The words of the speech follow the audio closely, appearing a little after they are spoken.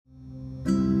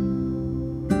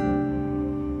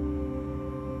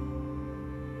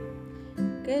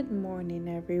Good morning,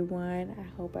 everyone. I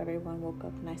hope everyone woke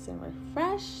up nice and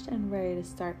refreshed and ready to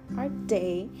start our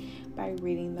day by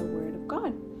reading the Word of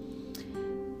God.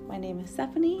 My name is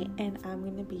Stephanie, and I'm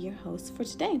going to be your host for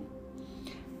today.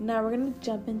 Now, we're going to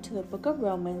jump into the book of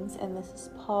Romans, and this is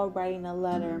Paul writing a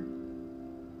letter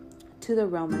to the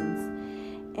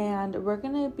Romans. And we're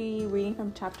going to be reading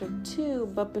from chapter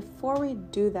 2, but before we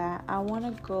do that, I want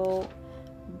to go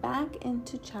back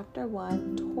into chapter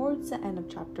 1, towards the end of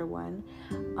chapter 1,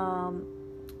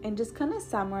 and just kind of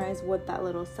summarize what that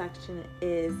little section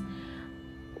is,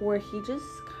 where he just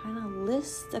kind of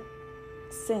lists the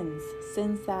sins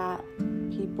that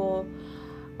people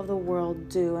of the world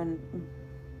do, and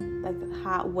like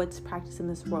what's practiced in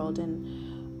this world and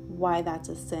why that's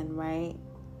a sin, right?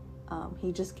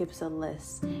 He just gives a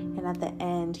list, and at the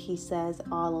end he says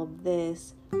all of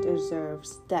this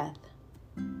deserves death.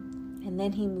 And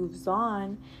then he moves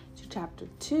on to chapter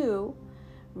 2,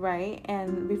 right?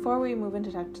 And before we move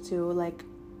into chapter 2,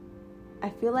 I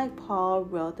feel like Paul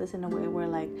wrote this in a way where,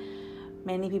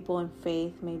 many people in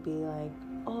faith may be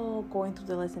going through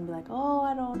the list and be like,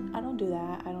 I don't do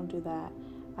that,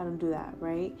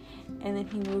 right? And then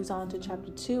he moves on to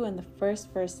chapter 2, and the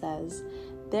first verse says,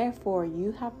 "Therefore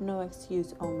you have no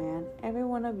excuse, O man, every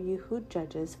one of you who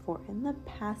judges, for in the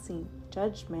passing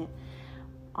judgment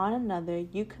on another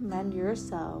you commend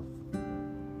yourself,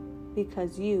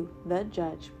 because you, the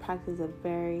judge, practice the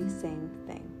very same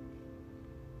thing."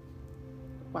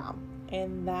 Wow.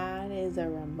 And that is a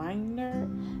reminder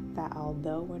that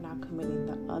although we're not committing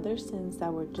the other sins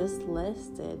that were just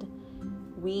listed,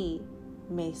 we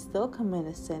may still commit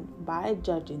a sin by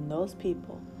judging those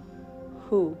people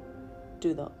who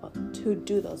do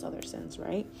those other sins,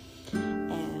 right?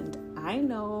 And I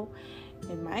know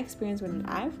in my experience, when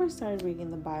I first started reading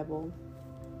the Bible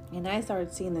and I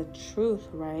started seeing the truth,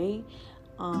 right?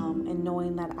 And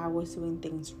knowing that I was doing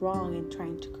things wrong and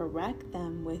trying to correct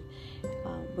them with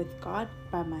God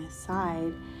by my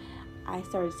side, I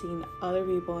started seeing other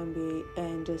people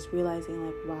and just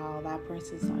realizing wow, that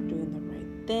person's not doing the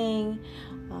right thing.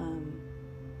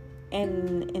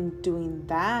 And in doing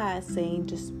that,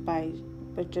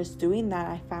 just doing that,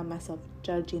 I found myself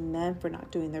judging them for not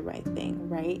doing the right thing,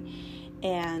 right?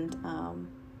 And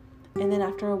then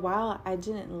after a while, I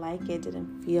didn't like it,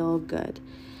 didn't feel good.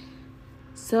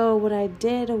 So what I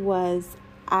did was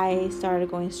I started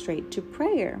going straight to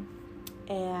prayer.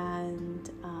 And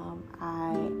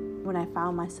when I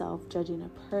found myself judging a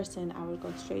person, I would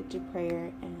go straight to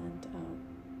prayer and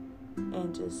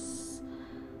just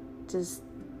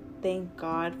thank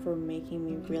God for making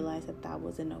me realize that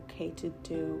wasn't okay to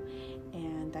do,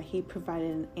 and that He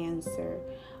provided an answer.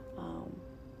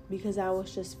 Because I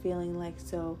was just feeling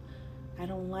so I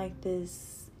don't like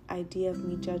this idea of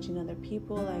me judging other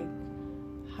people.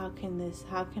 How can I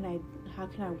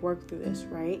work through this,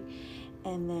 right?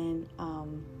 And then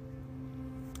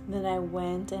I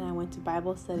went to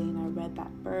Bible study, and I read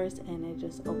that verse, and it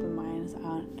just opened my eyes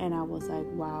out, and I was like,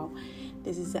 wow,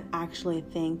 this is actually a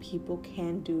thing. People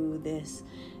can do this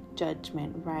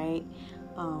judgment, right?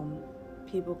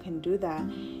 People can do that.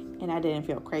 And I didn't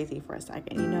feel crazy for a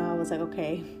second. I was like,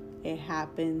 okay, it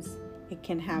happens. It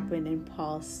can happen. And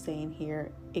Paul's saying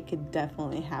here, it could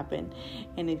definitely happen.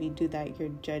 And if you do that,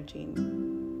 you're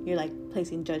judging. You're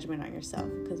placing judgment on yourself,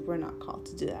 because we're not called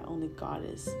to do that. Only God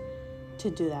is to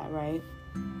do that, right?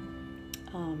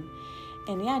 I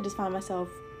just found myself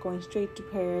going straight to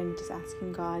prayer and just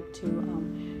asking God to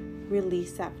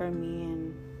release that from me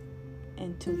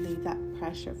and to leave that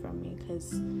pressure from me,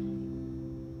 because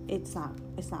it's not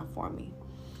for me.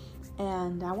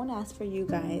 And I want to ask for you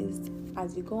guys,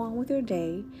 as you go on with your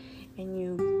day and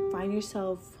you find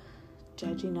yourself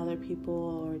judging other people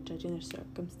or judging their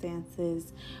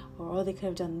circumstances, or they could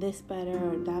have done this better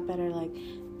or that better,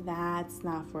 that's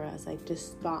not for us.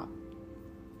 Just stop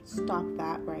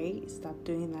that, right? Stop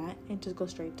doing that, and just go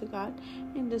straight to God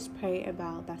and just pray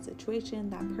about that situation,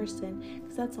 that person,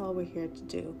 because that's all we're here to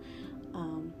do.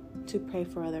 To pray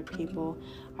for other people,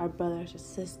 our brothers or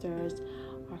sisters,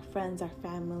 our friends, our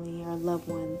family, our loved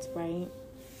ones, right?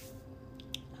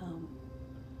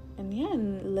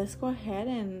 And let's go ahead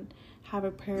and have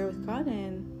a prayer with God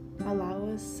and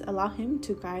allow Him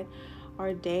to guide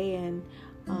our day and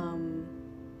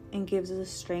gives us the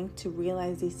strength to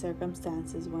realize these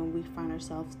circumstances when we find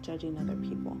ourselves judging other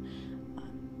people.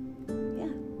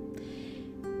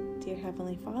 Dear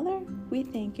Heavenly Father, we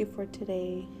thank You for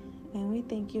today, and we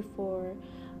thank You for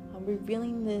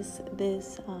revealing this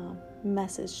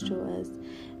message to us,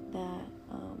 that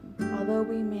although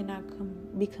we may not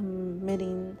be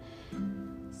committing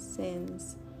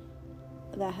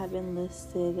that have been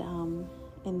listed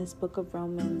in this book of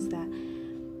Romans, that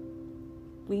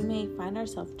we may find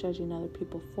ourselves judging other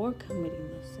people for committing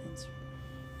those sins,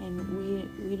 and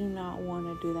we do not want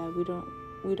to do that.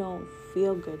 We don't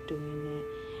feel good doing it.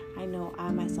 I know I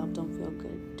myself don't feel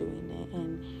good doing it,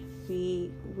 and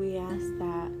we ask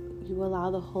that you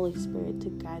allow the Holy Spirit to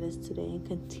guide us today and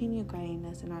continue guiding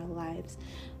us in our lives,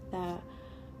 that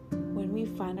when we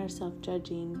find ourselves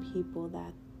judging people,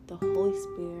 that the Holy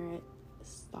Spirit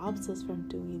stops us from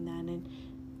doing that and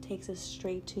takes us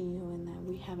straight to you, and that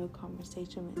we have a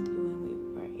conversation with you and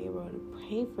we are able to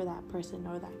pray for that person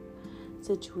or that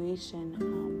situation,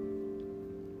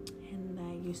 and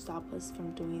that you stop us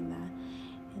from doing that,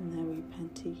 and then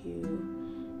repent to you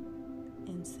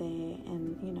and say,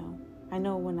 and I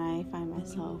know when I find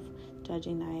myself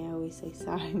judging, I always say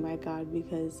sorry, my God,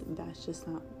 because that's just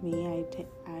not me.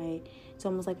 It's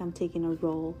almost like I'm taking a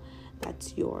role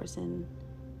that's yours, and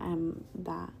I'm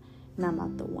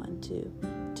not the one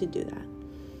to do that.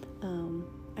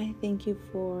 I thank you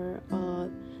for all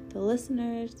the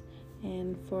listeners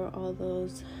and for all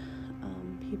those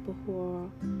people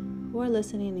who are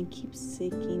listening and keep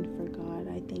seeking for God.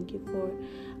 I thank you for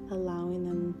allowing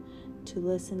them to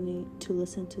listen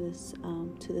to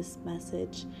this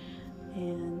message,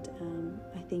 and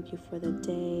I thank you for the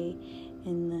day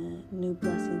and the new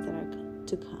blessings that are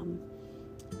to come.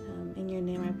 In your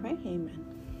name I pray, amen.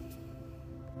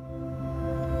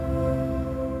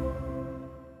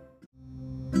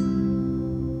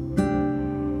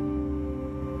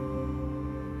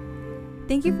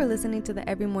 Thank you for listening to the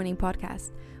Every Morning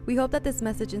podcast. We hope that this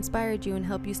message inspired you and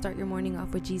helped you start your morning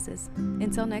off with Jesus.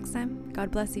 Until next time,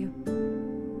 God bless you.